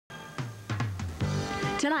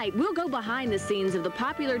Tonight, we'll go behind the scenes of the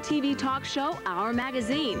popular TV talk show, Our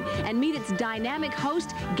Magazine, and meet its dynamic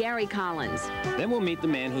host, Gary Collins. Then we'll meet the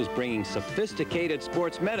man who's bringing sophisticated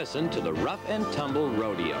sports medicine to the rough and tumble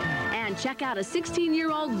rodeo. And check out a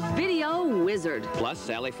 16-year-old video wizard. Plus,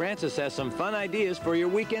 Sally Francis has some fun ideas for your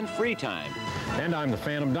weekend free time. And I'm the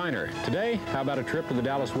Phantom Diner. Today, how about a trip to the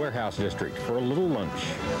Dallas Warehouse District for a little lunch?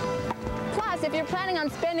 Plus, if you're planning on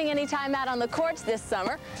spending any time out on the courts this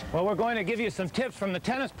summer, well, we're going to give you some tips from the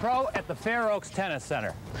tennis pro at the Fair Oaks Tennis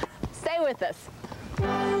Center. stay with us.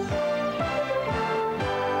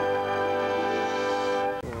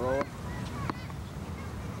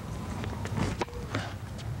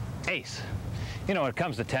 Ace. You know, when it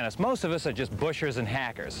comes to tennis, most of us are just bushers and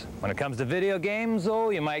hackers. When it comes to video games, oh,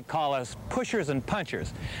 you might call us pushers and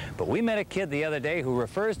punchers. But we met a kid the other day who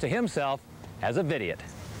refers to himself as a vidiot.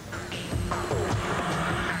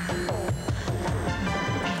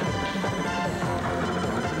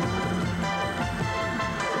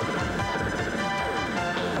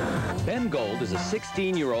 Ben Gold is a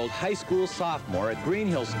 16-year-old high school sophomore at Green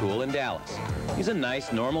Hill School in Dallas. He's a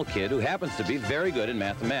nice, normal kid who happens to be very good in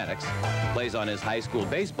mathematics, plays on his high school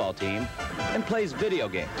baseball team, and plays video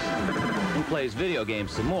games. And plays video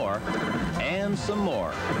games some more, and some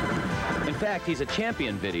more. In fact, he's a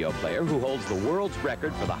champion video player who holds the world's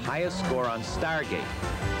record for the highest score on Stargate.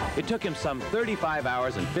 It took him some 35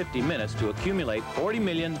 hours and 50 minutes to accumulate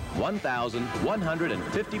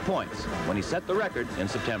 40,001,150 points when he set the record in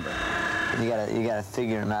September. You gotta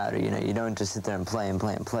figure them out, or, you don't just sit there and play and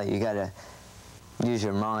play and play. You gotta use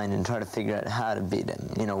your mind and try to figure out how to beat him.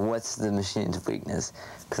 What's the machine's weakness?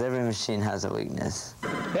 Because every machine has a weakness.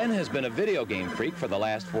 Ben has been a video game freak for the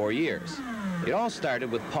last 4 years. It all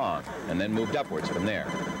started with Pong, and then moved upwards from there.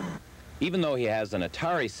 Even though he has an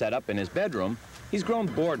Atari set up in his bedroom, he's grown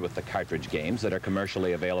bored with the cartridge games that are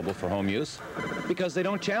commercially available for home use because they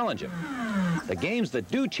don't challenge him. The games that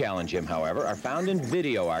do challenge him, however, are found in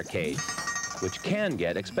video arcades, which can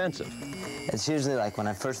get expensive. It's usually like when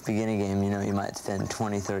I first begin a game, you might spend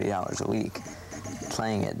 $20, $30 a week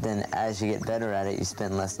playing it. Then as you get better at it, you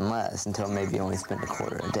spend less and less until maybe you only spend a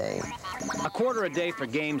quarter a day. A quarter a day for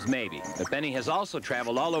games, maybe. But Benny has also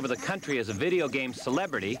traveled all over the country as a video game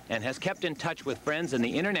celebrity and has kept in touch with friends in the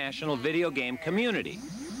international video game community.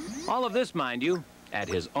 All of this, mind you, at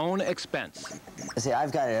his own expense. See,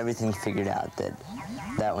 I've got everything figured out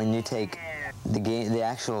that when you take the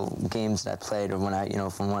actual games that I played, or when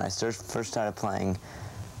from when I first started playing,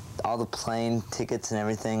 all the plane tickets and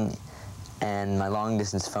everything, and my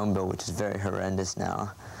long-distance phone bill, which is very horrendous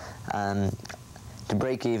now, to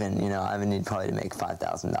break even, I would need probably to make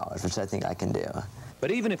 $5,000, which I think I can do. But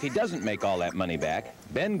even if he doesn't make all that money back,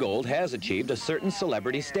 Ben Gold has achieved a certain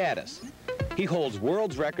celebrity status. He holds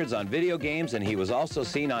world's records on video games, and he was also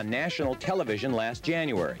seen on national television last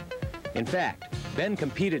January. In fact, Ben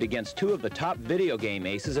competed against 2 of the top video game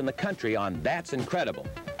aces in the country on That's Incredible.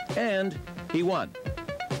 And he won.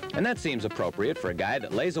 And that seems appropriate for a guy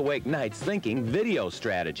that lays awake nights thinking video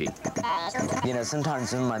strategy. Sometimes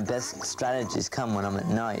some of my best strategies come when I'm at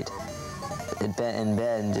night in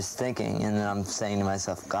bed and just thinking, and then I'm saying to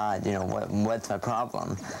myself, God, what's my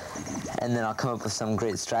problem? And then I'll come up with some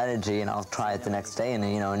great strategy, and I'll try it the next day, and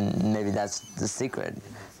and maybe that's the secret.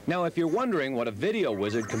 Now, if you're wondering what a video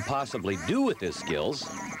wizard can possibly do with his skills,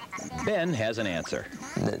 Ben has an answer.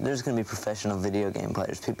 There's going to be professional video game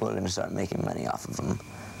players. People are going to start making money off of them.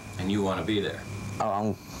 And you want to be there?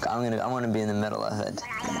 Oh, I want to be in the middle of it.